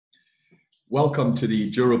Welcome to the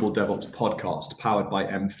Durable DevOps podcast powered by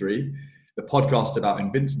M3, the podcast about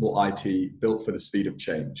invincible IT built for the speed of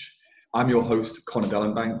change. I'm your host, Connor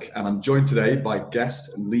Dellenbank, and I'm joined today by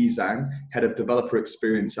guest Li Zhang, Head of Developer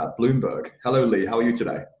Experience at Bloomberg. Hello, Li. How are you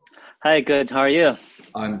today? Hi, good. How are you?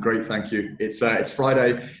 I'm great, thank you. It's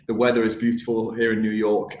Friday. The weather is beautiful here in New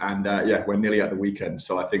York, and we're nearly at the weekend.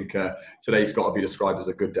 So I think today's got to be described as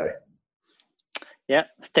a good day. Yeah,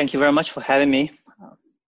 thank you very much for having me.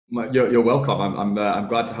 You're welcome. I'm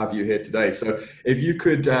glad to have you here today. So, if you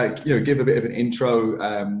could, give a bit of an intro,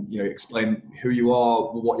 explain who you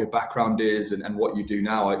are, what your background is, and what you do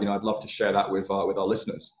now. I'd love to share that with our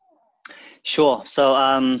listeners. Sure. So,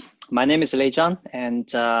 my name is Li Zhang,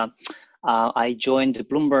 and I joined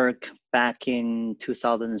Bloomberg back in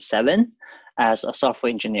 2007 as a software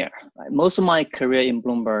engineer. Most of my career in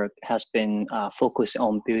Bloomberg has been focused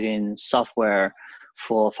on building software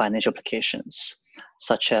for financial applications,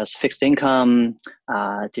 such as fixed income,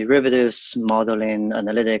 derivatives, modeling,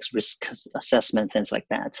 analytics, risk assessment, things like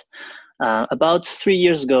that. About 3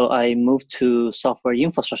 years ago, I moved to software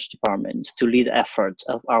infrastructure department to lead the effort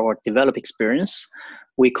of our developer experience.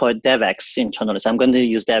 We call it DevX internally. So I'm going to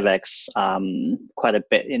use DevX quite a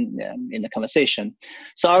bit in the conversation.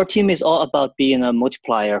 So our team is all about being a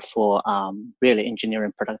multiplier for really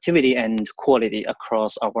engineering productivity and quality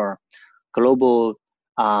across our global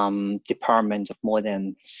department of more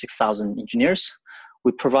than 6,000 engineers.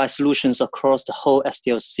 We provide solutions across the whole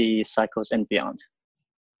SDLC cycles and beyond.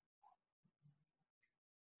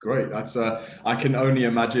 Great. That's I can only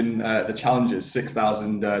imagine the challenges,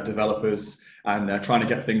 6,000 developers and trying to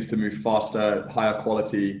get things to move faster, higher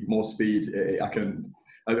quality, more speed.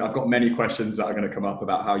 I've got many questions that are going to come up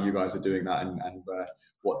about how you guys are doing that and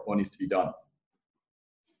what needs to be done.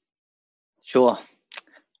 Sure.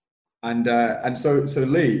 And so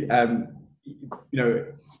Li,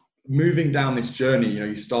 moving down this journey,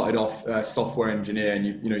 you started off software engineer, and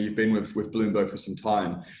you've been with Bloomberg for some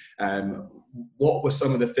time. What were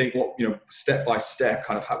some of the things? Step by step,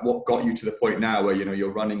 what got you to the point now where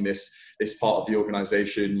you're running this part of the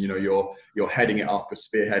organization? You're heading it up, or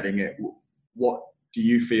spearheading it. What do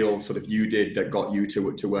you feel sort of you did that got you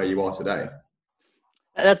to where you are today?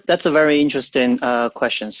 That's a very interesting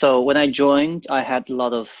question. So when I joined, I had a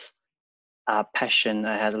lot of passion.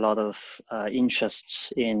 I had a lot of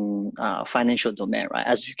interests in financial domain, right?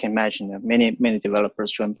 As you can imagine, many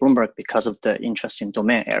developers join Bloomberg because of the interest in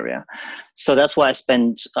domain area. So that's why I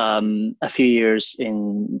spent a few years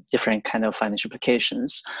in different kind of financial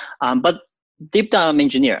applications. But deep down, I'm an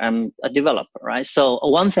engineer. I'm a developer, right? So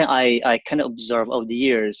one thing I kind of observe over the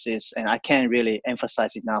years is, and I can't really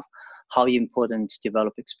emphasize enough, how important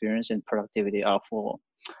developer experience and productivity are for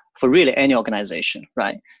really any organization,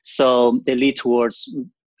 right? So they lead towards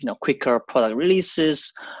quicker product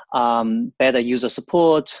releases, better user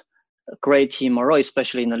support, a great team morale,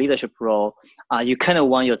 especially in a leadership role. You kind of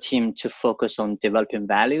want your team to focus on developing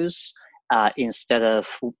values instead of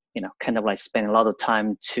spending a lot of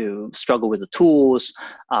time to struggle with the tools.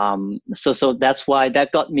 So that's why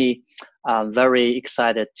that got me very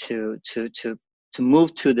excited to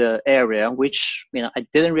move to the area, which I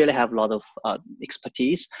didn't really have a lot of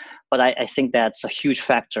expertise, but I think that's a huge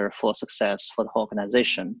factor for success for the whole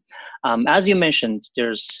organization. As you mentioned,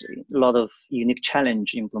 there's a lot of unique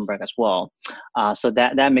challenge in Bloomberg as well, so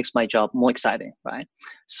that makes my job more exciting, right?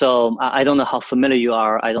 So I don't know how familiar you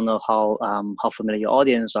are. I don't know how familiar your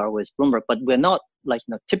audience are with Bloomberg, but we're not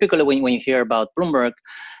typically when you hear about Bloomberg,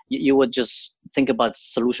 you would just think about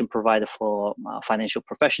solution provider for financial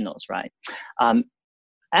professionals, right?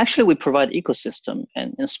 Actually, we provide ecosystem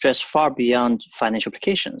and stress far beyond financial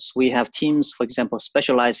applications. We have teams, for example,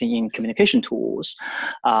 specializing in communication tools,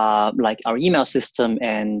 like our email system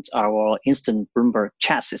and our instant Bloomberg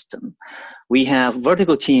chat system. We have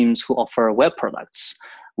vertical teams who offer web products.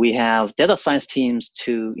 We have data science teams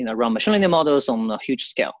to run machine learning models on a huge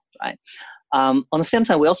scale, right? On the same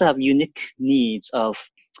time, we also have unique needs of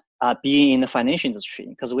being in the financial industry,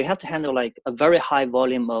 because we have to handle a very high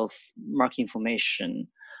volume of market information,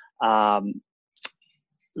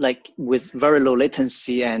 with very low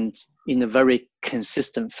latency and in a very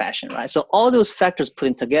consistent fashion, right? So all those factors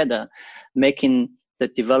putting together, making the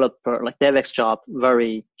developer, DevX job,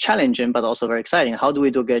 very challenging, but also very exciting. How do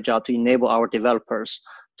we do a good job to enable our developers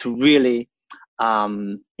to really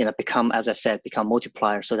become, as I said, become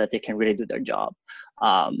multipliers so that they can really do their job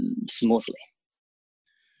smoothly.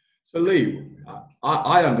 So Li,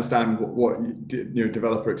 I understand what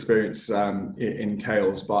developer experience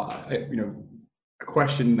entails, but a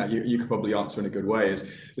question that you could probably answer in a good way is,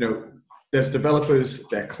 there's developers,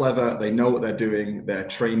 they're clever, they know what they're doing, they're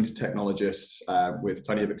trained technologists with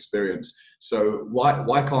plenty of experience. So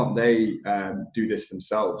why can't they do this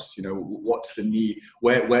themselves? You know, what's the need?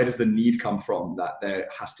 Where does the need come from that there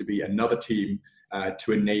has to be another team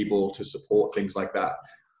to enable, to support things like that?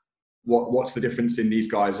 What's the difference in these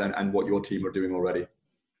guys and what your team are doing already?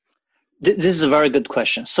 This is a very good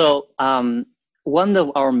question. So one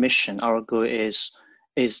of our mission, our goal is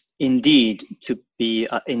indeed to be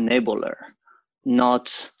an enabler,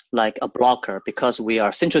 not like a blocker, because we are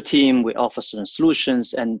a central team, we offer certain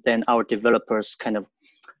solutions, and then our developers kind of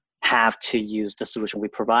have to use the solution we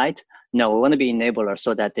provide. No, we want to be enabler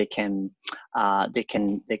so that they can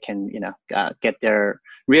get their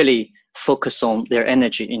really focus on their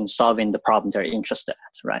energy in solving the problem they're interested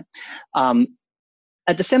at, right?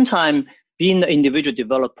 At the same time, being an individual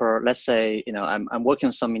developer, let's say, I'm working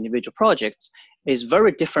on some individual projects, is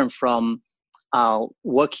very different from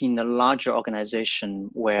working in a larger organization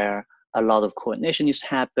where a lot of coordination needs to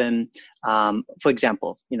happen. For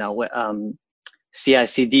example,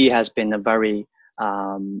 CI/CD has been a very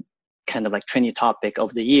kind of like trendy topic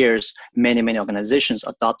over the years. Many organizations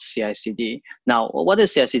adopt CI/CD. Now, what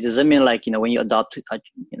is CI/CD? Does it mean like when you adopt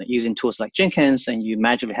using tools like Jenkins and you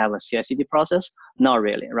magically have a CI/CD process? Not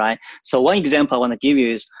really, right? So one example I want to give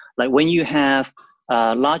you is like when you have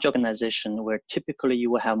a large organization where typically you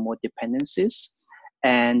will have more dependencies,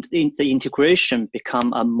 and the integration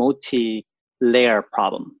become a multi-layer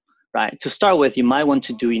problem. Right. To start with, you might want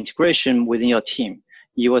to do integration within your team.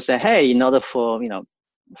 You will say, hey, in order for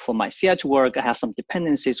my CI to work, I have some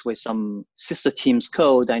dependencies with some sister team's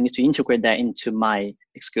code. I need to integrate that into my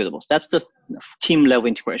executables. That's the team level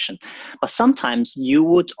integration. But sometimes you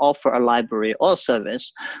would offer a library or a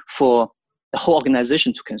service for the whole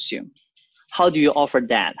organization to consume. How do you offer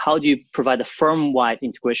that? How do you provide a firm-wide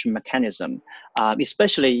integration mechanism,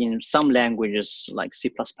 especially in some languages like C++?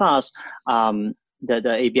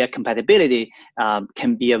 The ABI compatibility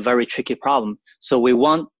can be a very tricky problem. So we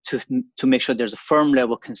want to make sure there's a firm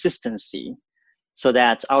level consistency so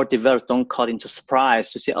that our developers don't caught into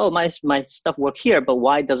surprise to say, oh, my stuff work here, but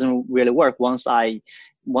why it doesn't really work once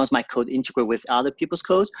my code integrate with other people's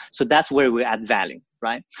code. So that's where we add value,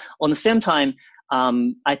 right? On the same time,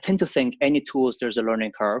 I tend to think any tools, there's a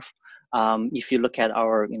learning curve. If you look at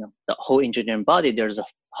our, the whole engineering body, there's a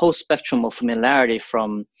whole spectrum of familiarity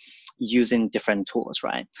from using different tools,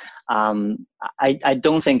 right? I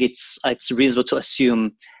don't think it's reasonable to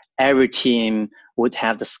assume every team would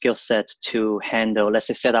have the skill set to handle, let's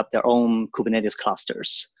say, set up their own Kubernetes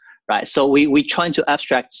clusters, right? So we trying to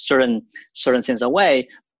abstract certain things away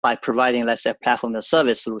by providing, let's say, platform as a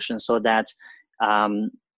service solution so that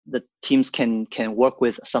the teams can work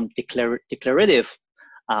with some declarative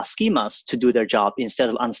schemas to do their job instead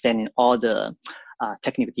of understanding all the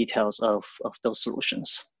technical details of those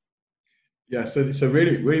solutions. Yeah, so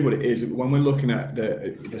really what it is, when we're looking at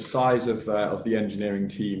the size of the engineering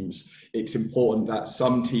teams, it's important that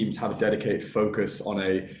some teams have a dedicated focus on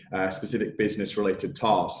a specific business related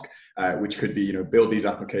task, which could be, build these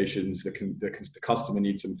applications that the customer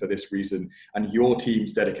needs them for this reason. And your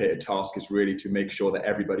team's dedicated task is really to make sure that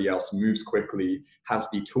everybody else moves quickly, has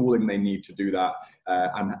the tooling they need to do that,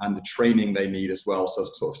 and the training they need as well. So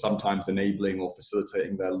sort of sometimes enabling or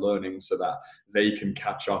facilitating their learning so that they can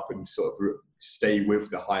catch up and sort of stay with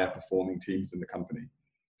the higher performing teams in the company.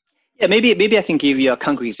 Yeah, maybe I can give you a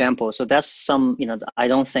concrete example. So that's some, I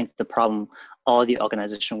don't think the problem all the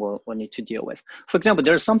organization will need to deal with. For example,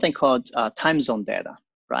 there's something called time zone data,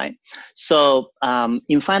 right? So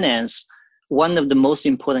in finance, one of the most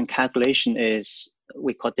important calculation is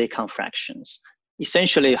we call day count fractions.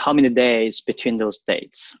 Essentially, how many days between those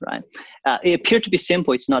dates, right? It appeared to be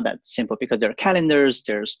simple. It's not that simple because there are calendars,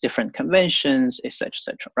 there's different conventions, et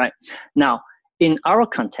cetera, right? Now, in our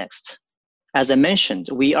context, as I mentioned,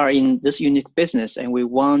 we are in this unique business and we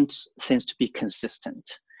want things to be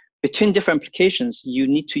consistent. Between different applications, you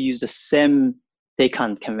need to use the same day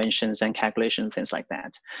count conventions and calculation, things like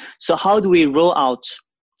that. So how do we roll out,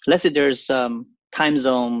 let's say there's time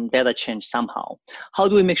zone data change somehow. How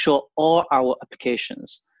do we make sure all our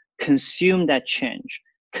applications consume that change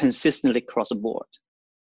consistently across the board?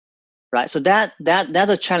 Right, so that's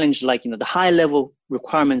a challenge. Like the high level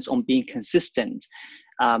requirements on being consistent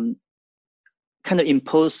kind of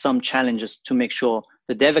impose some challenges to make sure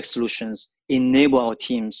the DevX solutions enable our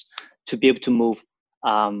teams to be able to move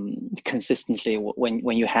consistently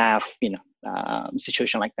when you have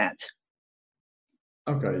situation like that.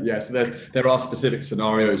 Okay, yeah, so there are specific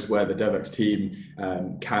scenarios where the DevX team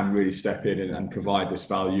can really step in and provide this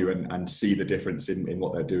value and see the difference in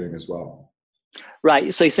what they're doing as well.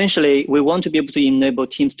 Right. So essentially, we want to be able to enable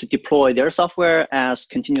teams to deploy their software as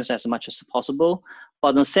continuous as much as possible. But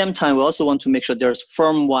at the same time, we also want to make sure there's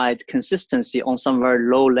firm-wide consistency on some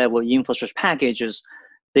very low-level infrastructure packages.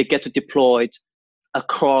 They get to deploy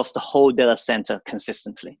across the whole data center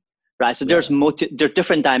consistently, right? So there's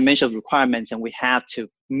different dimensions of requirements, and we have to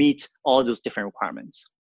meet all those different requirements.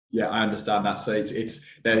 Yeah, I understand that. So it's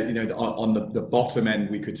there, you know, on the bottom end,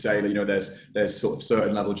 we could say that, you know, there's sort of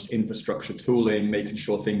certain level just infrastructure tooling, making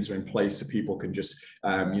sure things are in place so people can just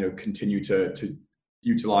you know, continue to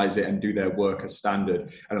utilize it and do their work as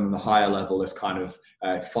standard. And on the higher level, there's kind of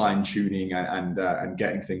fine tuning and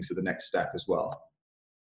getting things to the next step as well.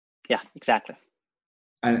 Yeah, exactly.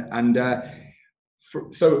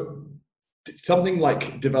 So something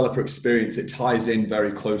like developer experience, it ties in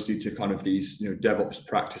very closely to kind of these, you know, DevOps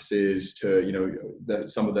practices, to, you know,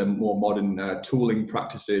 some of the more modern tooling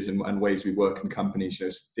practices and ways we work in companies. You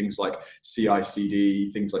know, things like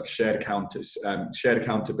CI/CD, things like shared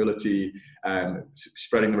accountability,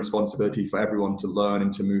 spreading the responsibility for everyone to learn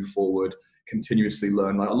and to move forward, continuously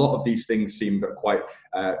learn. Like, a lot of these things seem quite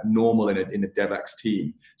normal in the DevX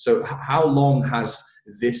team. So how long has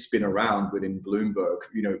this been around within Bloomberg?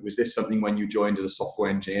 You know, was this something when you joined as a software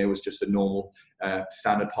engineer was just a normal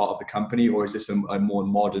standard part of the company, or is this a more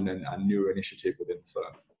modern and newer initiative within the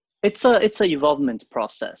firm? It's a evolvement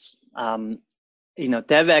process. You know,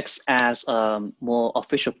 DevX as a more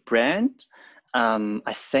official brand,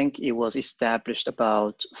 I think it was established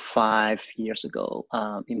about 5 years ago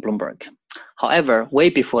in Bloomberg. However, way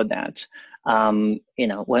before that, you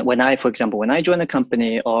know, when I, for example, when I joined the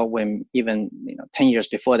company, or when even, you know, 10 years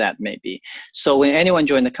before that maybe. So when anyone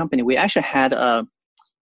joined the company, we actually had a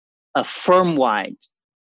firm-wide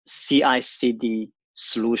CI/CD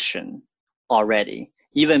solution already,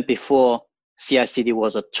 even before CI/CD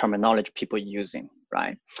was a terminology people using,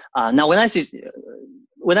 right? Now, when I say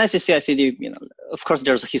CI/CD, you know, of course,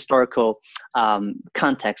 there's a historical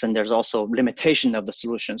context, and there's also limitation of the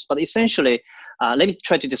solutions. But essentially, let me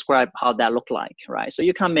try to describe how that looked like, right? So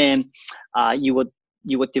you come in, you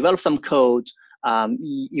would develop some code.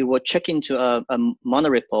 You would check into a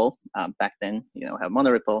monorepo. Back then, you know, have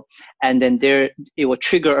monorepo, and then it will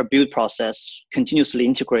trigger a build process, continuously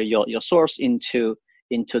integrate your source into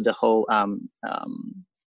the whole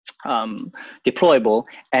deployable,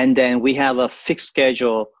 and then we have a fixed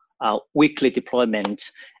schedule, weekly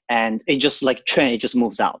deployment, and it just like train, it just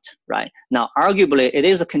moves out, right? Now, arguably, it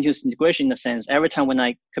is a continuous integration in the sense every time when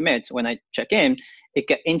I commit, when I check in, it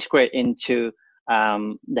get integrated into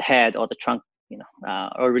the head or the trunk, you know,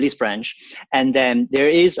 or release branch, and then there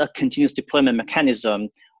is a continuous deployment mechanism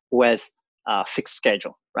with a fixed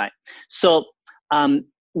schedule, right? So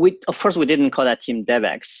of course, we didn't call that team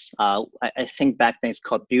DevX. I think back then it's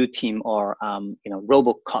called Build Team, or you know,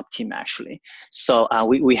 RoboCop team actually. So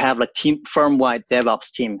we have a team, firm-wide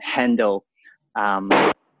DevOps team handle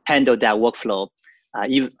that workflow.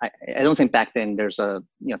 I don't think back then there's a,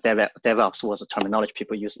 you know, DevOps was a terminology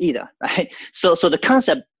people use either, right? So the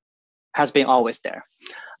concept has been always there.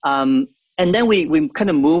 And then we kind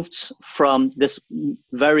of moved from this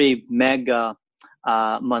very mega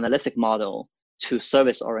monolithic model to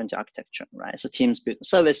service-oriented architecture, right? So teams build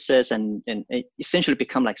services and it essentially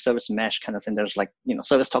become like service mesh kind of thing. There's like, you know,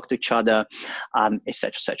 service talk to each other, et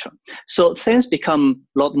cetera, et cetera. So things become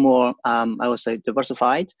a lot more, I would say,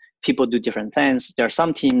 diversified. People do different things. There are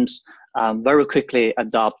some teams very quickly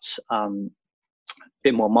adopt a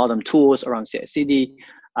bit more modern tools around CI/CD.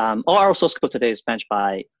 All our source code today is managed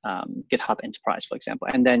by GitHub Enterprise, for example.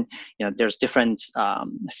 And then, you know, there's different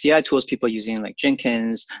CI tools people using, like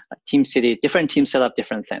Jenkins, TeamCity. Different teams set up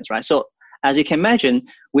different things, right? So as you can imagine,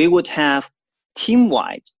 we would have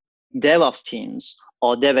team-wide DevOps teams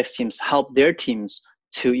or DevX teams help their teams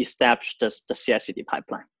to establish the CI/CD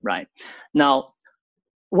pipeline, right? Now,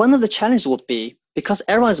 one of the challenges would be, because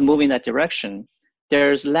everyone is moving in that direction,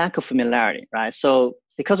 there's lack of familiarity, right? So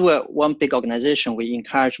because we're one big organization, we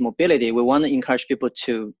encourage mobility. We want to encourage people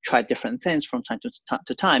to try different things from time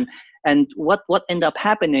to time. And what ended up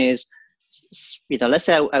happening is, you know, let's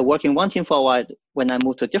say I work in one team for a while. When I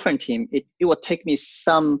move to a different team, it would take me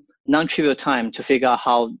some non-trivial time to figure out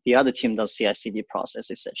how the other team does CI/CD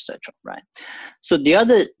process, et cetera, right? So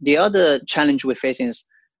the other challenge we're facing is,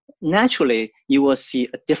 naturally, you will see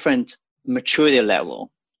a different maturity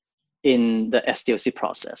level in the SDLC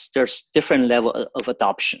process. There's different level of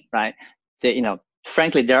adoption, right? You know,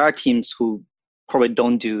 frankly, there are teams who probably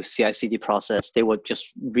don't do CI/CD process. They would just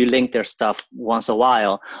relink their stuff once a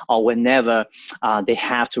while, or whenever they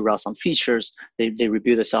have to run some features, they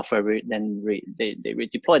rebuild the software, then they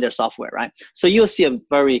redeploy their software, right? So you'll see a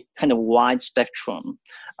very kind of wide spectrum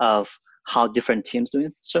of how different teams doing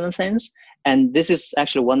certain things. And this is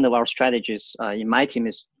actually one of our strategies in my team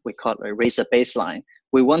is we call it a raise a baseline.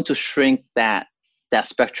 We want to shrink that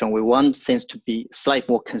spectrum. We want things to be slightly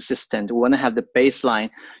more consistent. We want to have the baseline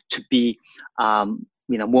to be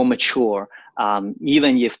more mature.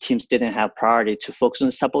 Even if teams didn't have priority to focus on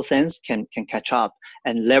this type of things, can catch up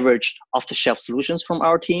and leverage off-the-shelf solutions from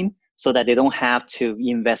our team so that they don't have to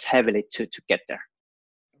invest heavily to get there.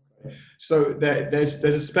 So there's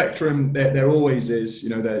a spectrum. There always is.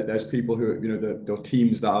 There's people who the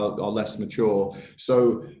teams that are less mature.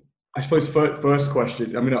 So I suppose first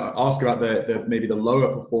question. I'm going to ask about the maybe the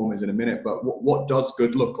lower performers in a minute. But what does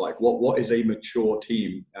good look like? What is a mature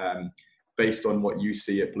team based on what you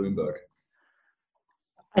see at Bloomberg?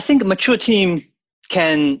 I think a mature team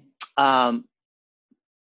can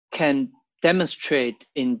demonstrate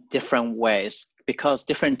in different ways because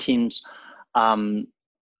different teams.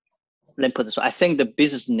 Let me put this way. I think the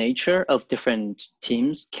business nature of different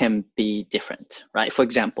teams can be different, right? For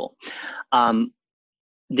example,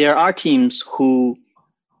 there are teams who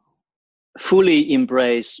fully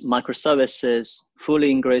embrace microservices,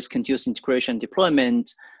 fully embrace continuous integration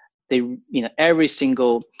deployment. They, every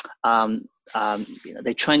single,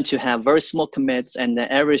 they're trying to have very small commits, and then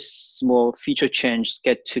every small feature change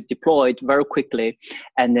get to deployed very quickly,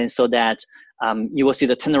 and then so that you will see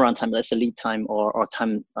the turnaround time, let's say lead time or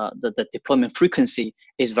time, the deployment frequency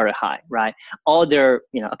is very high, right? All their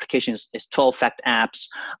applications is 12-fact apps,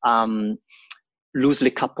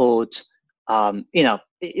 loosely coupled.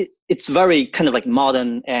 It's very kind of like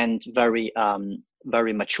modern and very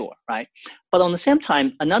very mature, right? But on the same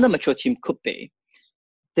time, another mature team could be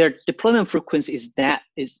their deployment frequency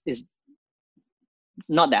is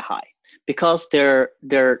not that high because they're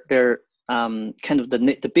kind of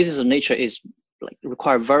the business of nature is like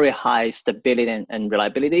require very high stability and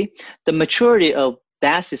reliability. The maturity of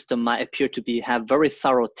that system might appear to have very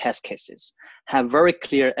thorough test cases, have very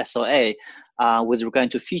clear SLA with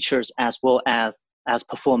regard to features as well as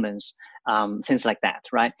performance, things like that,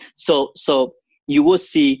 right? So you will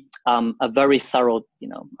see a very thorough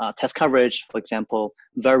test coverage, for example,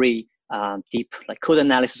 very deep like code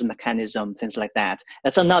analysis mechanism, things like that.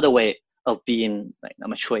 That's another way of being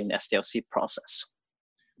mature in the SDLC process.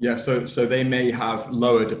 Yeah, so they may have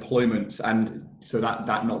lower deployments, and so that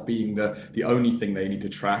not being the only thing they need to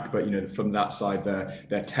track, but from that side,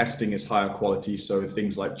 their testing is higher quality. So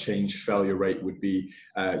things like change failure rate would be,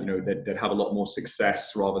 they'd have a lot more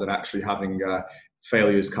success rather than actually having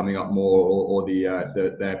failures coming up more, or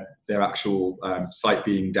their actual site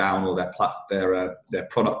being down, or their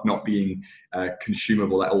product not being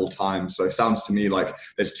consumable at all times. So it sounds to me like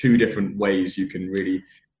there's two different ways you can really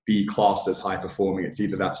be classed as high performing. It's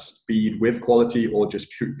either that speed with quality or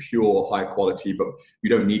just pure high quality, but you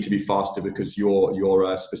don't need to be faster because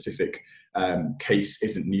your specific case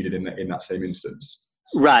isn't needed in that same instance.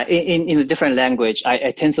 Right. In a different language,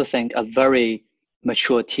 I tend to think a very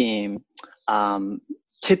mature team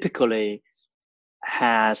typically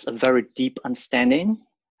has a very deep understanding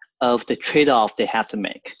of the trade-off they have to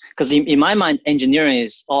make. Because in my mind, engineering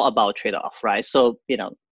is all about trade-off, right? So,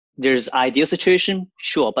 there's ideal situation,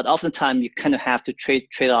 sure, but oftentimes you kind of have to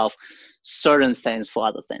trade off certain things for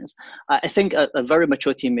other things. I think a very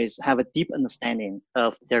mature team have a deep understanding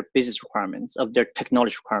of their business requirements, of their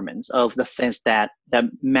technology requirements, of the things that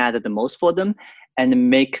matter the most for them, and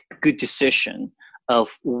make good decision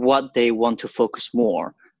of what they want to focus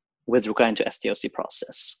more with regard to SDLC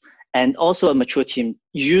process. And also a mature team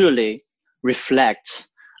usually reflect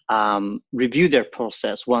review their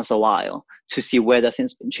process once a while to see whether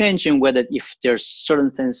things been changing, whether if there's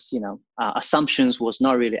certain things, assumptions was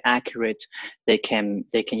not really accurate, they can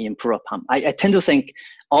improve upon. I tend to think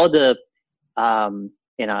all the, I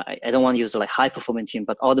don't want to use the high performing team,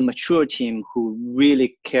 but all the mature team who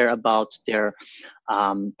really care about their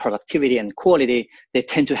productivity and quality, they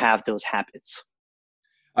tend to have those habits.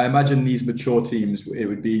 I imagine these mature teams, it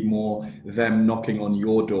would be more them knocking on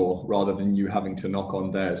your door rather than you having to knock on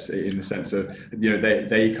theirs, in the sense of,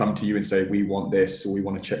 they come to you and say, we want this, or we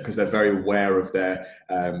want to check, because they're very aware of their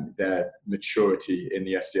maturity in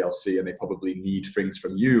the SDLC, and they probably need things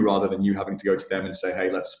from you rather than you having to go to them and say, hey,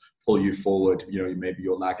 let's pull you forward. Maybe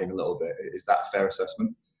you're lagging a little bit. Is that a fair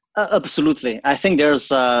assessment? Absolutely. I think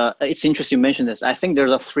there's, it's interesting you mentioned this. I think there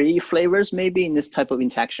are 3 flavors maybe in this type of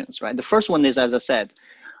interactions, right? The first one is, as I said,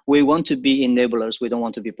 we want to be enablers. We don't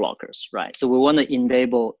want to be blockers, right? So we want to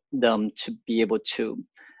enable them to be able to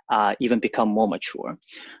even become more mature.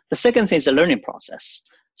 The second thing is the learning process.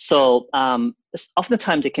 So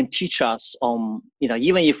oftentimes they can teach us on,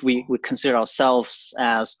 even if we consider ourselves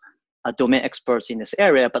as domain experts in this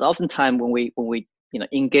area, but oftentimes when we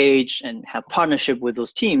engage and have partnership with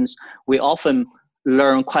those teams, we often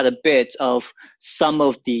learn quite a bit of some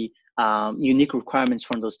of the unique requirements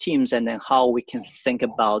from those teams, and then how we can think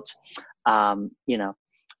about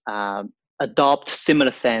adopt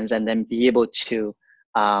similar things, and then be able to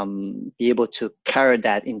carry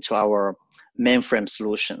that into our mainframe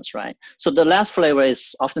solutions, right? So the last flavor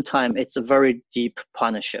is oftentimes it's a very deep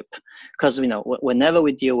partnership, because whenever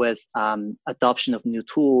we deal with adoption of new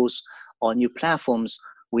tools or new platforms,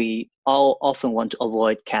 we all often want to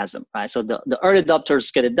avoid chasm, right? So the early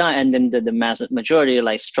adopters get it done, and then the mass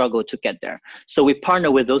majority struggle to get there. So we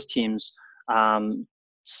partner with those teams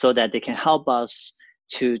so that they can help us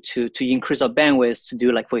to increase our bandwidth to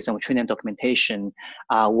do, for example, training documentation,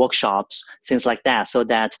 workshops, things like that, so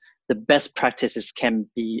that the best practices can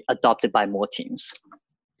be adopted by more teams.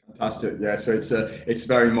 Fantastic. Yeah. So it's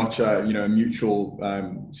very much a mutual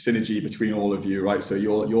synergy between all of you, right? So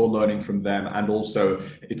you're learning from them, and also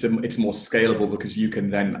it's more scalable because you can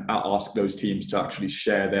then ask those teams to actually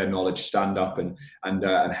share their knowledge, stand up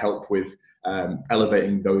and help with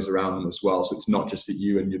elevating those around them as well. So it's not just that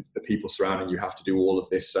you and the people surrounding you have to do all of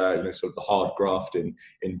this, sort of the hard graft in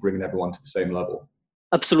bringing everyone to the same level.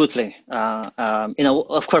 Absolutely.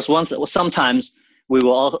 Of course, sometimes we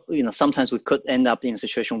will all, sometimes we could end up in a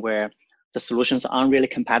situation where the solutions aren't really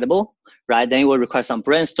compatible, right? Then it will require some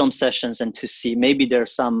brainstorm sessions and to see maybe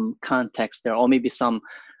there's some context there, or maybe some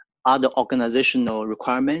other organizational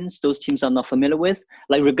requirements those teams are not familiar with.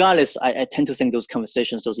 Regardless, I tend to think those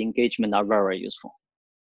conversations, those engagements are very, very useful.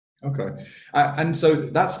 Okay. And so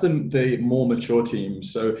that's the more mature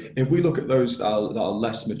teams. So if we look at those that are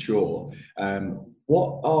less mature,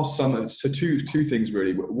 what are two things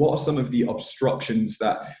really? What are some of the obstructions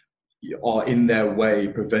that are in their way,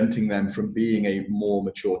 preventing them from being a more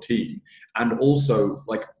mature team? And also,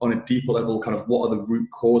 on a deeper level, kind of what are the root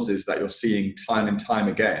causes that you're seeing time and time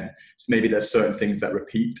again? So maybe there's certain things that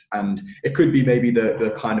repeat, and it could be maybe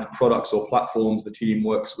the kind of products or platforms the team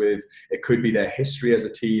works with. It could be their history as a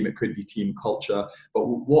team. It could be team culture. But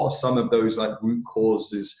what are some of those root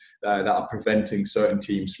causes that are preventing certain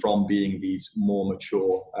teams from being these more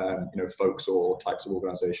mature, folks or types of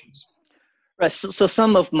organizations? Right. So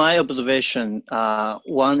some of my observation,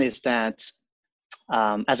 one is that,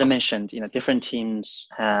 as I mentioned, different teams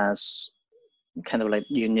has kind of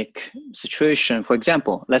unique situation. For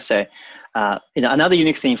example, let's say, another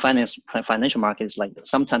unique thing in financial markets,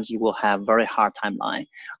 sometimes you will have very hard timeline.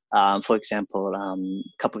 For example,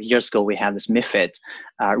 a couple of years ago, we had this MiFID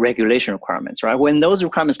regulation requirements, right? When those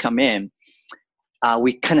requirements come in,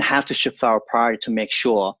 we kind of have to shift our priority to make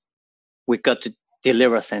sure we got to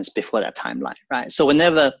deliver things before that timeline, right? So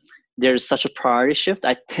whenever there's such a priority shift,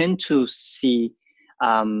 I tend to see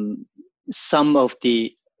some of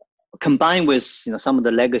the, combined with some of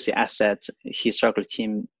the legacy assets historical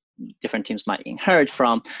different teams might inherit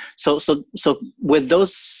from. So with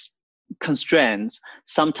those constraints,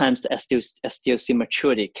 sometimes the SDLC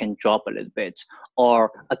maturity can drop a little bit,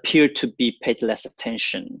 or appear to be paid less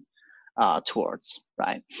attention towards,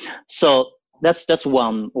 right? So that's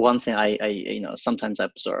one thing I sometimes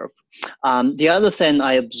observe. The other thing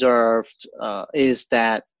I observed is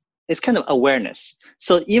that it's kind of awareness.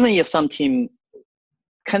 So even if some team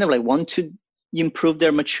kind of want to improve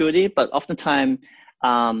their maturity, but oftentimes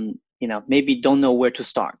maybe don't know where to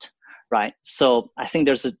start, right? So I think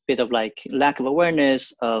there's a bit of lack of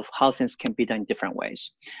awareness of how things can be done in different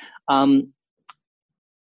ways.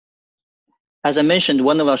 As I mentioned,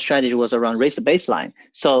 one of our strategies was around raise the baseline.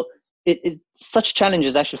 So such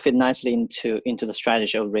challenges actually fit nicely into the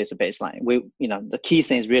strategy of raise the baseline. The key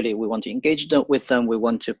thing is really we want to engage with them. We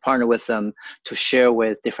want to partner with them to share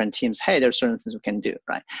with different teams. Hey, there are certain things we can do,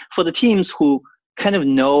 right? For the teams who kind of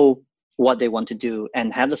know what they want to do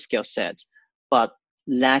and have the skill set, but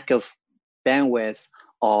lack of bandwidth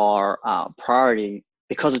or priority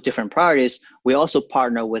because of different priorities, we also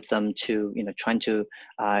partner with them to trying to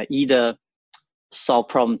either solve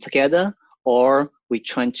problem together, or we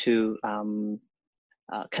trying to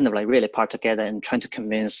kind of really part together and trying to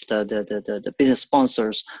convince the business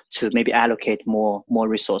sponsors to maybe allocate more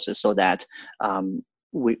resources, so that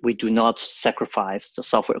we do not sacrifice the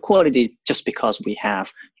software quality just because we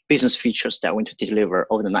have business features that we want to deliver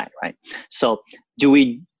over the night, right? So do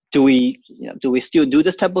we still do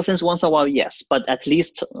this type of things once in a while? Yes, but at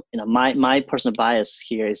least my personal bias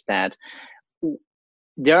here is that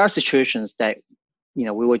there are situations that we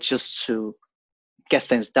were just to get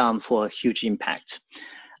things done for a huge impact.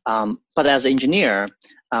 But as an engineer,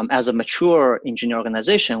 as a mature engineer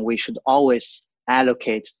organization, we should always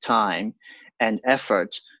allocate time and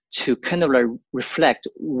effort to kind of like reflect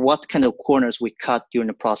what kind of corners we cut during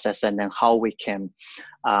the process, and then how we can,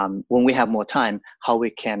 when we have more time, how we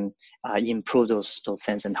can improve those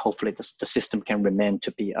things, and hopefully the system can remain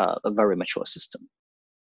to be a very mature system.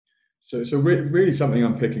 So really something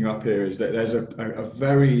I'm picking up here is that there's a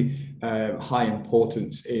very high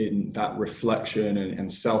importance in that reflection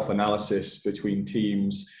and self-analysis between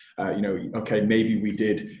teams. Okay, maybe we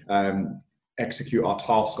did execute our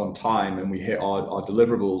task on time and we hit our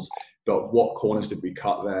deliverables, but what corners did we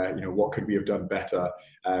cut there? What could we have done better?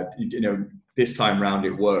 This time round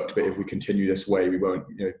it worked, but if we continue this way, we won't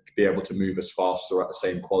be able to move as fast or at the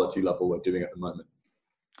same quality level we're doing at the moment.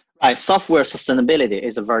 Right, software sustainability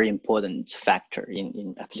is a very important factor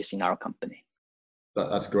in at least in our company.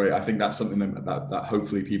 That's great. I think that's something that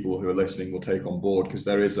hopefully people who are listening will take on board, because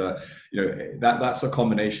there is that's a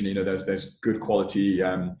combination. There's good quality,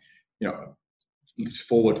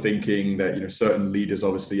 forward thinking that certain leaders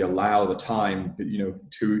obviously allow the time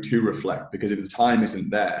to reflect, because if the time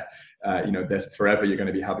isn't there, there's forever you're going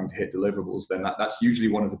to be having to hit deliverables. Then that's usually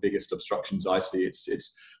one of the biggest obstructions I see.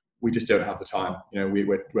 It's we just don't have the time.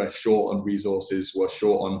 We're short on resources. We're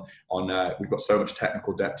short on we've got so much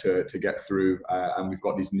technical debt to get through, and we've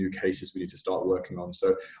got these new cases we need to start working on.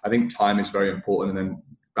 So I think time is very important, and then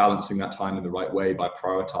balancing that time in the right way by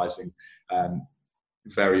prioritizing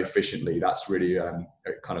very efficiently. That's really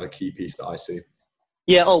kind of a key piece that I see.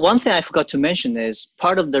 Yeah. Oh, one thing I forgot to mention is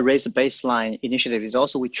part of the Raise the Baseline initiative is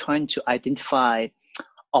also we're trying to identify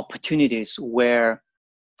opportunities where,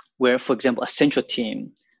 for example, a central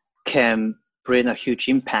team can bring a huge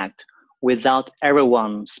impact without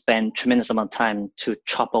everyone spend tremendous amount of time to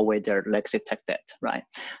chop away their legacy tech debt, right?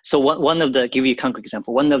 So give you a concrete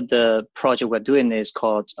example, one of the project we're doing is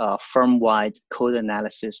called firm-wide code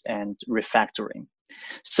analysis and refactoring.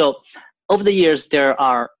 So over the years, there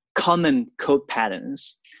are common code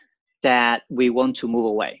patterns that we want to move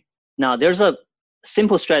away. Now, there's a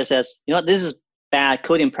simple strategy that says, this is bad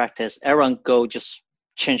coding practice. Everyone go just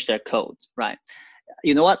change their code, right?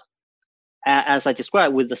 You know what? As I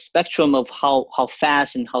described, with the spectrum of how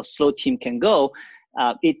fast and how slow team can go,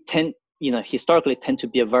 it historically tend to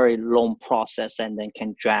be a very long process, and then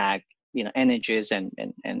can drag energies and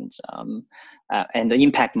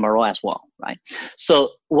impact morale as well, right? So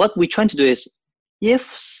what we're trying to do is,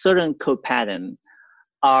 if certain code patterns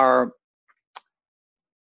are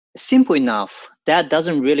simple enough, that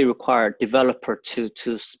doesn't really require developer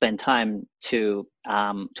to spend time to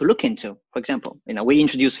look into. For example, we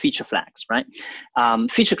introduce feature flags, right?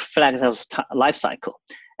 Feature flags have a life cycle,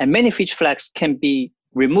 and many feature flags can be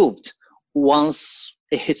removed once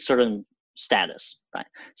it hits certain status, right?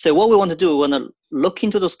 So what we want to do, we want to look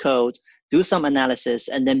into those code, do some analysis,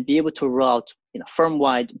 and then be able to roll out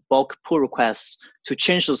firm-wide bulk pull requests to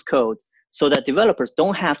change those code, so that developers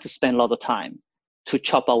don't have to spend a lot of time to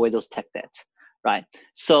chop away those tech debts, right?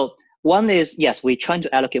 So one is, yes, we're trying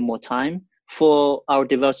to allocate more time for our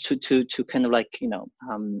developers to kind of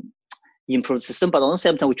improve the system, but at the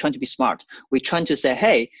same time, we're trying to be smart. We're trying to say,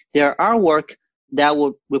 hey, there are work that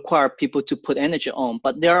will require people to put energy on,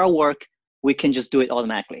 but there are work we can just do it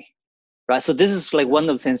automatically, right? So this is one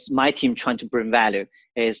of the things my team trying to bring value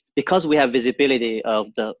is, because we have visibility of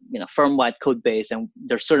the firm-wide code base, and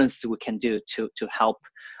there's certain things we can do to help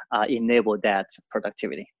enable that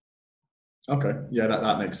productivity. Okay, yeah,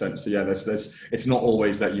 that makes sense. So yeah, it's not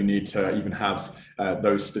always that you need to even have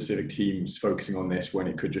those specific teams focusing on this, when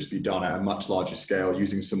it could just be done at a much larger scale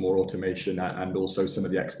using some more automation and also some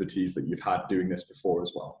of the expertise that you've had doing this before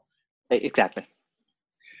as well. Exactly.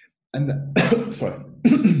 And sorry.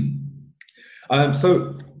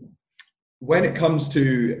 So when it comes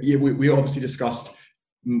to, we obviously discussed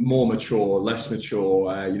more mature, less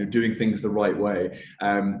mature, doing things the right way.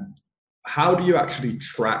 How do you actually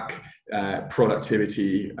track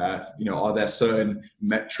productivity? Are there certain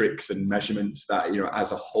metrics and measurements that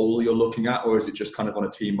as a whole you're looking at, or is it just kind of on a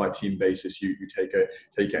team by team basis? You take it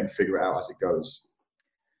and figure it out as it goes.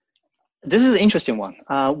 This is an interesting one.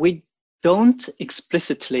 We don't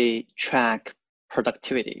explicitly track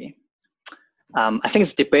productivity. I think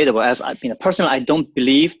it's debatable. As personally, I don't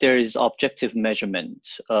believe there is objective measurement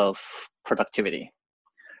of productivity,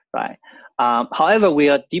 right? However, we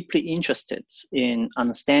are deeply interested in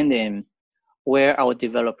understanding where our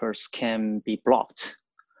developers can be blocked,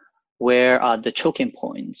 where are the choking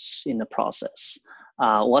points in the process,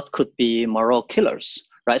 what could be morale killers,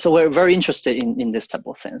 right? So we're very interested in this type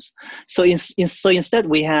of things. So instead,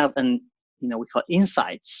 we have we call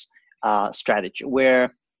insights strategy,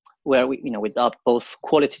 where we without both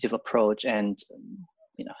qualitative approach and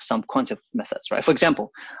some quantitative methods, right? For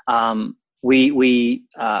example, we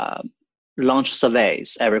launch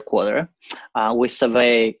surveys every quarter. We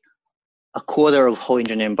survey a quarter of whole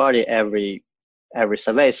engineering body every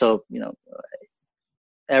survey. So,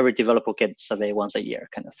 every developer gets survey once a year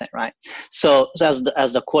kind of thing, right? So as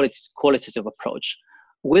the qualitative approach,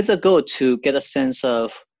 with the goal to get a sense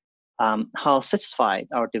of how satisfied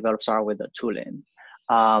our developers are with the tooling.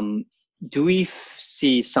 Do we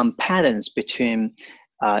see some patterns between,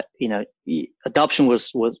 adoption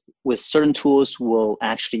with certain tools will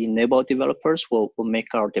actually enable developers, will make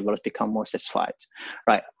our developers become more satisfied,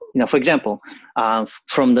 right? For example,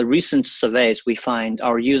 from the recent surveys, we find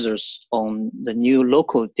our users on the new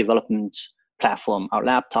local development platform, our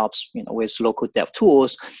laptops, with local dev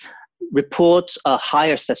tools, report a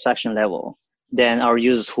higher satisfaction level than our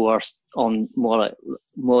users who are on more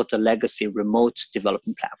the legacy remote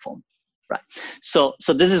development platform, right? So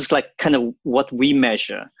this is like kind of what we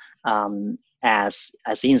measure as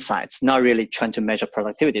insights, not really trying to measure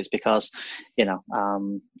productivities, because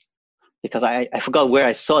because I forgot where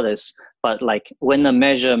I saw this, but like when a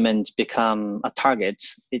measurement become a target,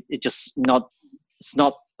 it's not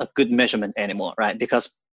a good measurement anymore, right?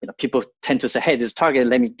 Because people tend to say, hey, this target,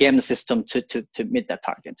 let me game the system to meet that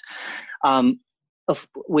target.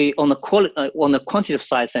 We on the quantitative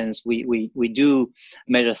side things, we do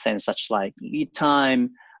measure things such like lead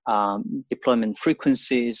time, deployment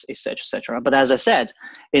frequencies, etc., etc. But as I said,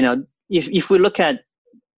 if we look at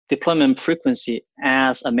deployment frequency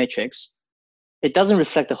as a matrix, it doesn't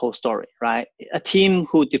reflect the whole story, right? A team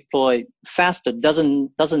who deploy faster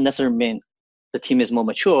doesn't necessarily mean the team is more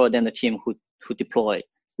mature than the team who deploy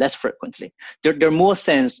less frequently. There are more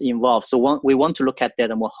things involved. So we want to look at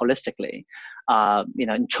data more holistically,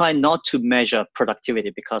 and try not to measure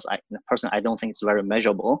productivity, because personally, I don't think it's very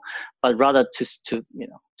measurable, but rather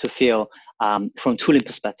to feel from tooling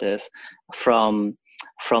perspective, from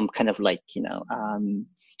kind of like,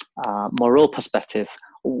 moral perspective,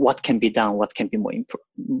 what can be done, what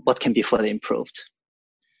can be further improved.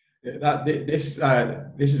 This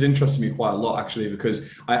is interesting me quite a lot, actually, because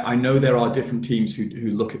I know there are different teams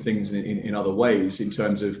who look at things in other ways, in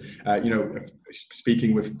terms of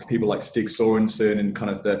speaking with people like Stig Sorensen and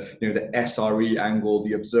kind of the SRE angle,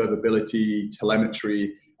 the observability,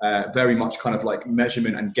 telemetry, very much kind of like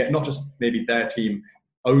measurement, and get not just maybe their team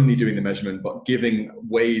only doing the measurement, but giving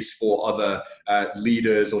ways for other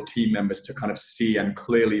leaders or team members to kind of see and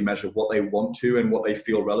clearly measure what they want to and what they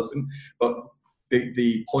feel relevant. But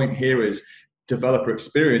the point here is developer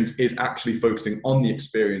experience is actually focusing on the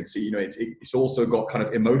experience. It's also got kind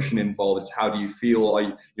of emotion involved. It's how do you feel?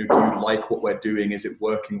 Do you like what we're doing? Is it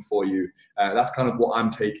working for you? That's kind of what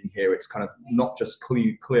I'm taking here. It's kind of not just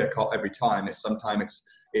clear cut every time. It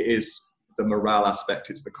is the morale aspect.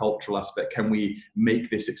 It's the cultural aspect. Can we make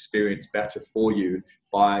this experience better for you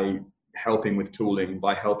by helping with tooling,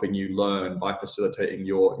 by helping you learn, by facilitating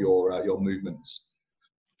your movements?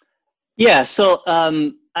 Yeah, so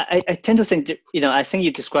I tend to think that, I think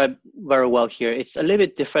you described very well here. It's a little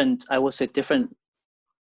bit different, I would say, different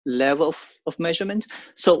level of measurement.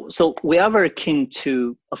 So we are very keen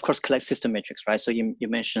to, of course, collect system metrics, right? So you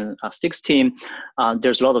mentioned Stig's team.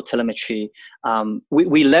 There's a lot of telemetry.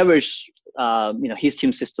 We leverage his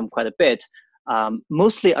team system quite a bit,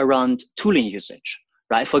 mostly around tooling usage,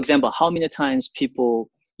 right? For example, how many times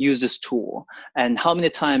people use this tool, and how many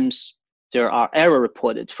times there are error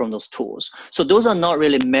reported from those tools. So those are not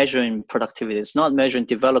really measuring productivity. It's not measuring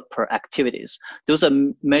developer activities. Those are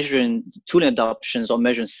measuring tooling adoptions or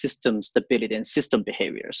measuring system stability and system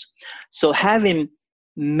behaviors. So having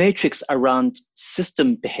metrics around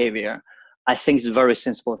system behavior, I think is a very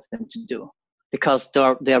sensible thing to do, because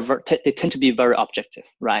they tend to be very objective,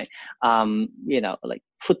 right? Like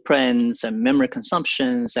footprints and memory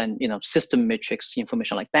consumptions and system metrics,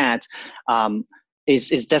 information like that.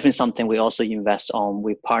 Is definitely something we also invest on.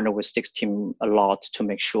 We partner with Stig's team a lot to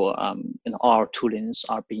make sure our toolings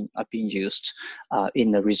are being used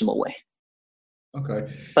in a reasonable way.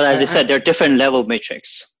 Okay. But as I said, there are different level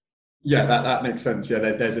metrics. Yeah, that makes sense. Yeah,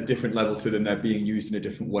 there's a different level to them. They're being used in a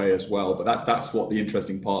different way as well. But that's what the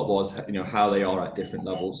interesting part was. How they are at different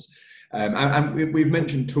levels. And we've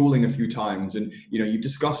mentioned tooling a few times, and you've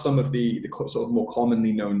discussed some of the sort of more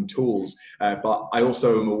commonly known tools. But I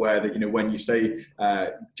also am aware that when you say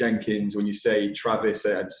Jenkins, when you say Travis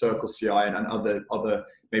and Circle CI and other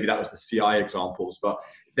maybe that was the CI examples, but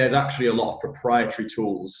there's actually a lot of proprietary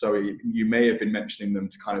tools. So you may have been mentioning them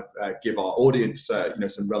to kind of give our audience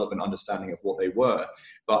some relevant understanding of what they were,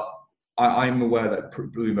 but I'm aware that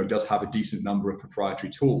Bloomberg does have a decent number of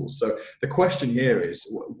proprietary tools. So the question here is,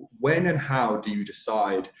 when and how do you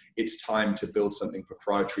decide it's time to build something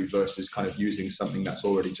proprietary versus kind of using something that's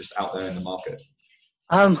already just out there in the market?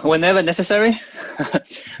 Whenever necessary.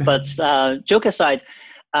 But joke aside,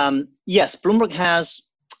 yes, Bloomberg has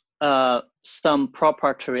some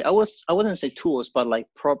proprietary, I wouldn't say tools, but like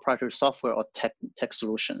proprietary software or tech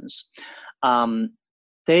solutions.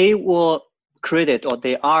 They were created, or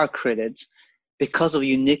they are created, because of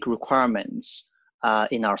unique requirements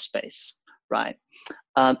in our space, right?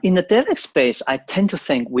 In the DevX space, I tend to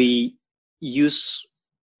think we use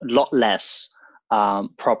a lot less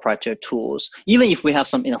proprietary tools. Even if we have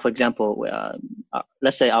some, for example,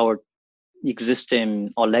 let's say our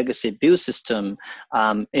existing or legacy build system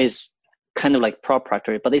is kind of like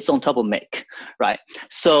proprietary, but it's on top of Make, right?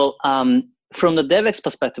 So from the DevX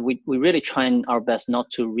perspective, we really trying our best not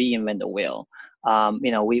to reinvent the wheel.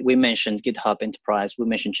 We mentioned GitHub Enterprise, we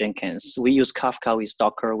mentioned Jenkins, we use Kafka, we use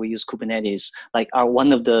Docker, we use Kubernetes. Like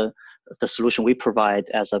one of the solution we provide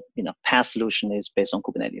as a PaaS solution is based on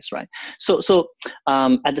Kubernetes, right? So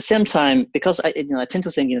at the same time, because I tend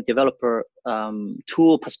to think in a developer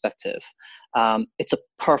tool perspective, it's a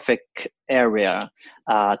perfect area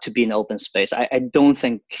to be in open space. I don't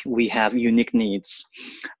think we have unique needs,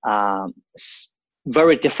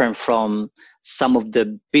 very different from some of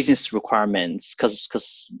the business requirements,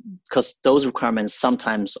 because those requirements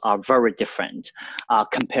sometimes are very different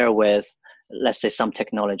compared with, let's say, some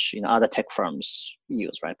technology other tech firms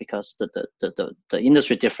use, right? Because the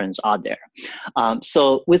industry difference are there.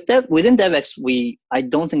 So within DevX, I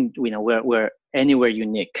don't think we're anywhere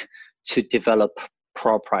unique to develop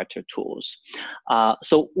proprietary tools.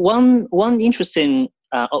 So one interesting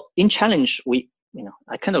in challenge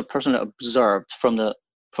I kind of personally observed from the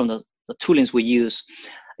toolings we use,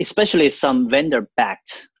 especially some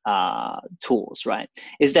vendor-backed tools, right,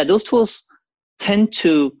 is that those tools tend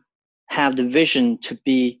to have the vision to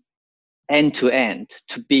be end-to-end,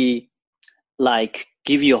 to be like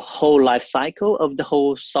give you a whole life cycle of the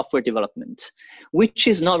whole software development, which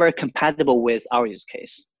is not very compatible with our use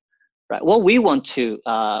case, right? What we want to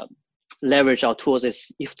leverage our tools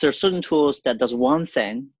is if there are certain tools that does one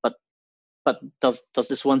thing, but does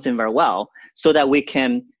this one thing very well, so that we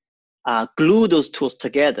can glue those tools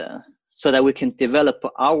together so that we can develop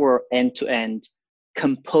our end-to-end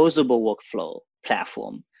composable workflow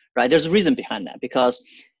platform, right? There's a reason behind that, because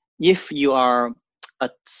if you are a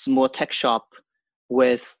small tech shop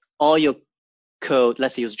with all your code,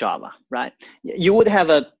 let's use Java, right? You would have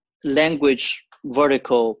a language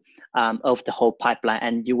vertical of the whole pipeline,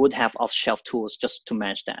 and you would have off-shelf tools just to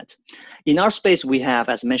manage that. In our space, we have,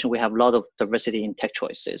 as mentioned, we have a lot of diversity in tech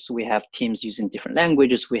choices. We have teams using different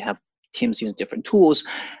languages. We have teams using different tools.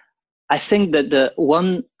 I think that the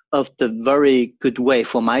one of the very good way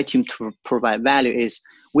for my team to provide value is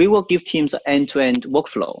we will give teams an end-to-end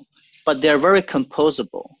workflow, but they're very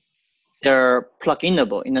composable. They're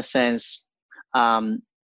plug-inable in a sense.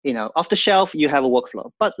 Off the shelf, you have a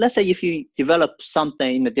workflow. But let's say if you develop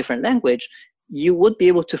something in a different language, you would be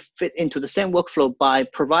able to fit into the same workflow by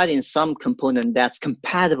providing some component that's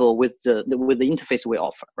compatible with the interface we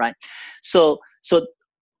offer, right? So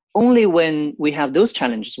only when we have those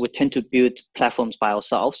challenges, we tend to build platforms by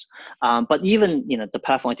ourselves. But even the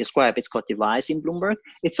platform I described, it's called Device in Bloomberg.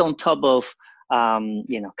 It's on top of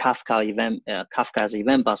Kafka's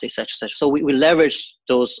event bus, etc., etc. So we leverage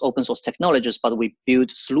those open source technologies, but we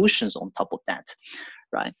build solutions on top of that,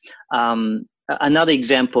 right? Another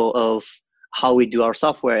example of how we do our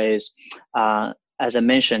software is, as I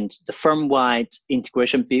mentioned, the firm-wide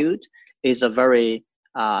integration build is a very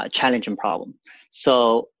challenging problem.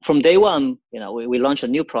 So from day one, we launched a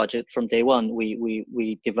new project. From day one,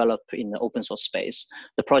 we develop in the open source space.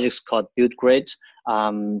 The project's called BuildGrid.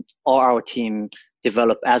 All our team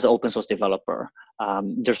develop as an open source developer.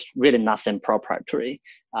 There's really nothing proprietary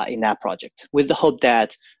in that project, with the hope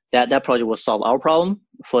that project will solve our problem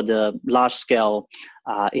for the large scale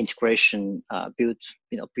integration build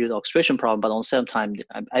orchestration problem. But at the same time,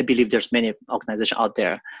 I believe there's many organizations out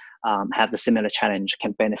there have the similar challenge,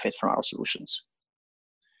 can benefit from our solutions.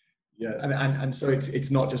 Yeah, and so it's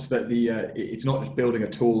not just that it's not just building a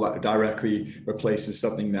tool that directly replaces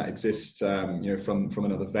something that exists, from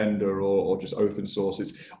another vendor or just open source.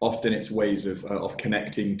 It's ways of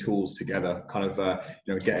connecting tools together, kind of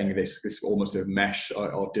getting this almost a mesh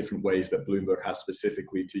of different ways that Bloomberg has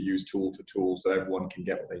specifically to use tool to tool, so everyone can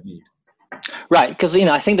get what they need. Right, because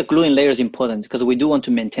I think the gluing layer is important because we do want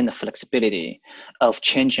to maintain the flexibility of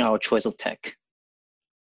changing our choice of tech.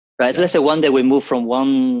 Right, yeah. So let's say one day we move from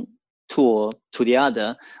one tool to the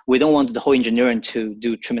other. We don't want the whole engineering to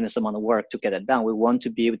do tremendous amount of work to get it done. We want to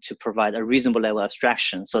be able to provide a reasonable level of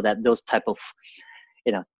abstraction so that those type of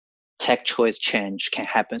tech choice change can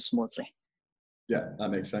happen smoothly. Yeah, that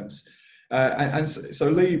makes sense. So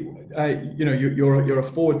Lee, you're a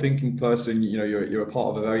forward-thinking person. You're a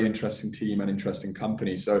part of a very interesting team and interesting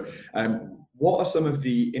company. So, what are some of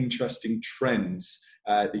the interesting trends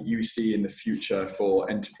that you see in the future for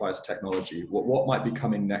enterprise technology? What might be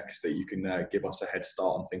coming next that you can give us a head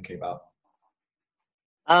start on thinking about?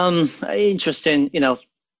 Interesting,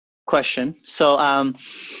 question. So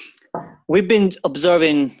we've been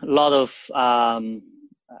observing a lot of.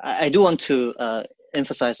 I do want to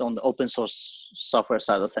emphasize on the open source software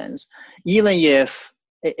side of things, even if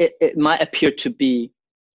it might appear to be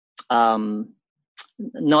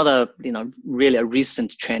not a really a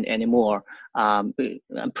recent trend anymore. I'm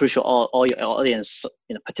pretty sure all your audience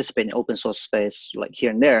participate in open source space like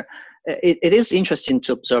here and there. It is interesting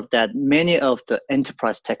to observe that many of the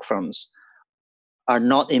enterprise tech firms are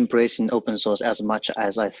not embracing open source as much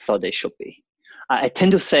as I thought they should be. I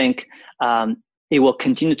tend to think it will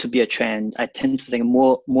continue to be a trend. I tend to think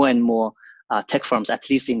more and more tech firms, at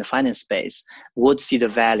least in the finance space, would see the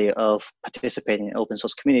value of participating in open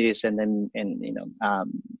source communities. And then,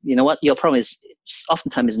 what your problem is,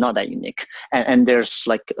 oftentimes is not that unique. And there's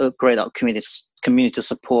like a great community to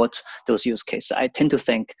support those use cases. I tend to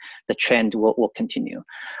think the trend will continue.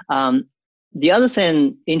 The other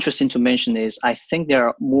thing interesting to mention is I think there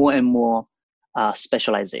are more and more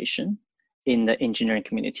specialization in the engineering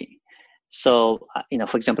community. So,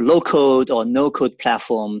 for example, low code or no code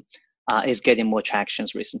platform is getting more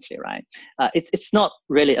tractions recently, right? It's not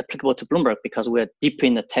really applicable to Bloomberg because we're deep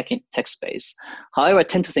in the tech space. However, I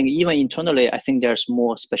tend to think even internally, I think there's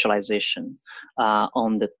more specialization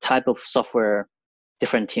on the type of software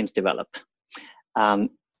different teams develop.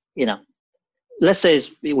 Let's say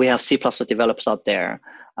we have C++ developers out there.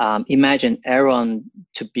 Imagine Aaron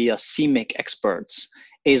to be a CMake expert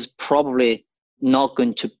is probably not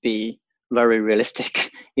going to be very realistic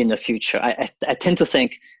in the future. I tend to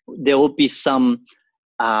think there will be some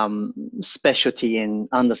specialty in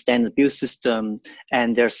understanding the build system,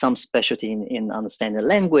 and there's some specialty in understanding the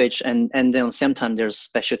language, and then at the same time there's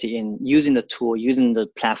specialty in using the tool, using the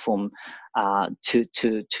platform to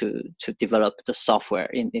develop the software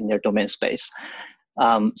in their domain space.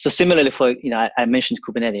 So similarly for, I mentioned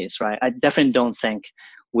Kubernetes, right? I definitely don't think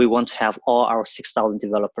we want to have all our 6,000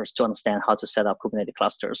 developers to understand how to set up Kubernetes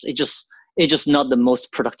clusters. It's just not the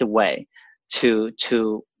most productive way to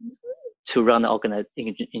run an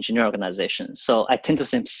engineering organization. So I tend to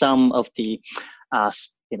think some of the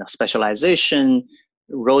specialization,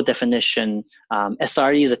 role definition,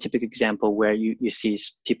 SRE is a typical example where you see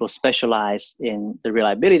people specialize in the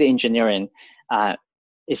reliability engineering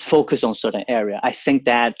is focused on certain area. I think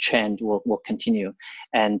that trend will continue,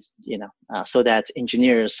 and so that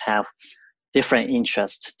engineers have different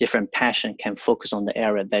interests, different passion, can focus on the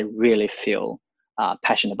area they really feel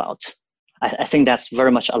passionate about. I think that's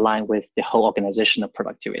very much aligned with the whole organizational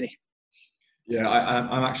productivity. Yeah,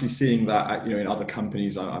 I'm actually seeing that in other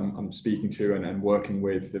companies I'm speaking to and working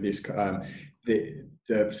with,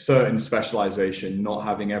 the certain specialization, not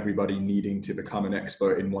having everybody needing to become an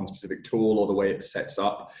expert in one specific tool or the way it sets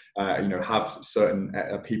up. Have certain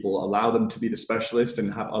people allow them to be the specialist,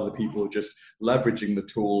 and have other people just leveraging the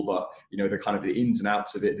tool, but the kind of the ins and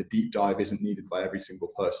outs of it, the deep dive isn't needed by every single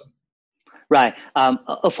person. Right.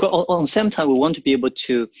 Of course, on the same time, we want to be able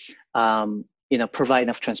to, provide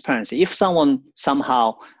enough transparency. If someone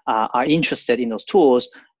somehow are interested in those tools,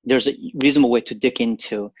 there's a reasonable way to dig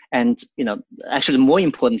into. And, actually, more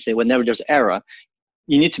importantly, whenever there's error,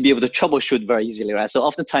 you need to be able to troubleshoot very easily, right? So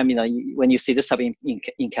oftentimes, when you see this type of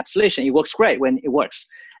encapsulation, it works great when it works.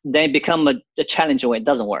 Then it becomes a challenge when it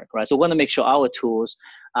doesn't work, right? So we want to make sure our tools,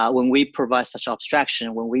 when we provide such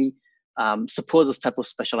abstraction, when we support this type of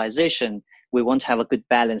specialization, we want to have a good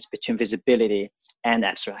balance between visibility and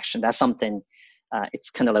abstraction. That's something, it's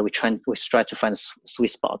kind of like we try to find a sweet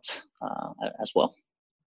spot as well.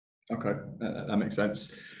 Okay, that makes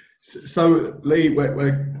sense. So Lee,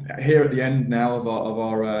 we're here at the end now of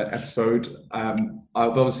our episode. I've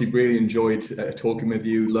obviously really enjoyed talking with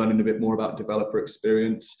you, learning a bit more about developer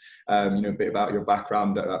experience, a bit about your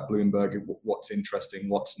background at Bloomberg, what's interesting,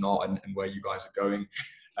 what's not, and where you guys are going.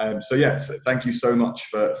 So thank you so much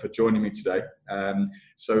for joining me today.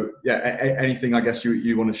 Anything I guess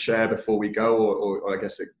you want to share before we go, or I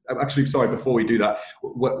guess before we do that,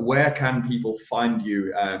 where can people find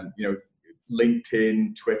you?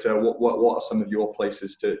 LinkedIn, Twitter. What are some of your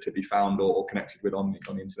places to be found or connected with on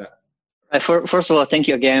the internet? First of all, thank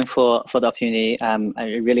you again for the opportunity.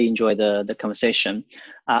 I really enjoyed the conversation.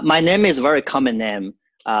 My name is a very common name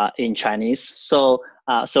in Chinese, so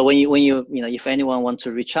when you if anyone wants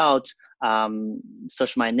to reach out,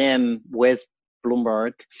 search my name with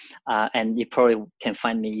Bloomberg, and you probably can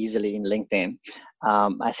find me easily in LinkedIn.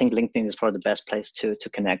 I think LinkedIn is probably the best place to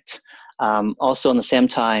connect. Also, on the same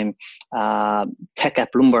time, Tech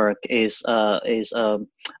at Bloomberg is a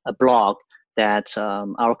blog that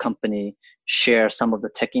our company shares some of the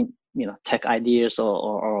tech ideas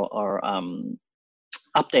or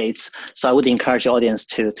updates. So I would encourage the audience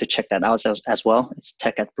to check that out as well. It's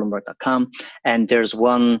tech@bloomberg.com. And there's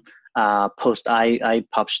one post I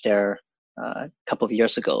published there a couple of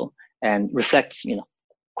years ago and reflects,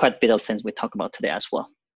 quite a bit of things we talk about today as well.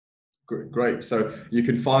 Great. So you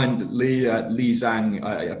can find Lee Zhang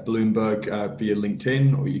at Bloomberg via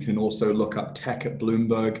LinkedIn, or you can also look up Tech at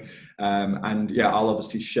Bloomberg. And yeah, I'll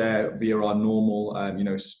obviously share via our normal,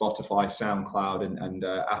 Spotify, SoundCloud, and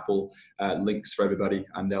Apple links for everybody.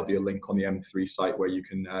 And there'll be a link on the M3 site where you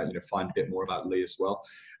can find a bit more about Lee as well.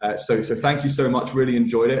 So thank you so much. Really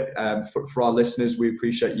enjoyed it. For our listeners, we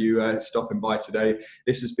appreciate you stopping by today.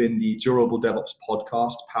 This has been the Durable DevOps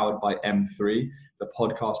podcast powered by M3. The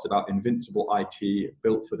podcast about invincible IT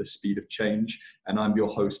built for the speed of change. And I'm your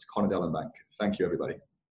host, Connor Dellenbank. Thank you, everybody.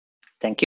 Thank you.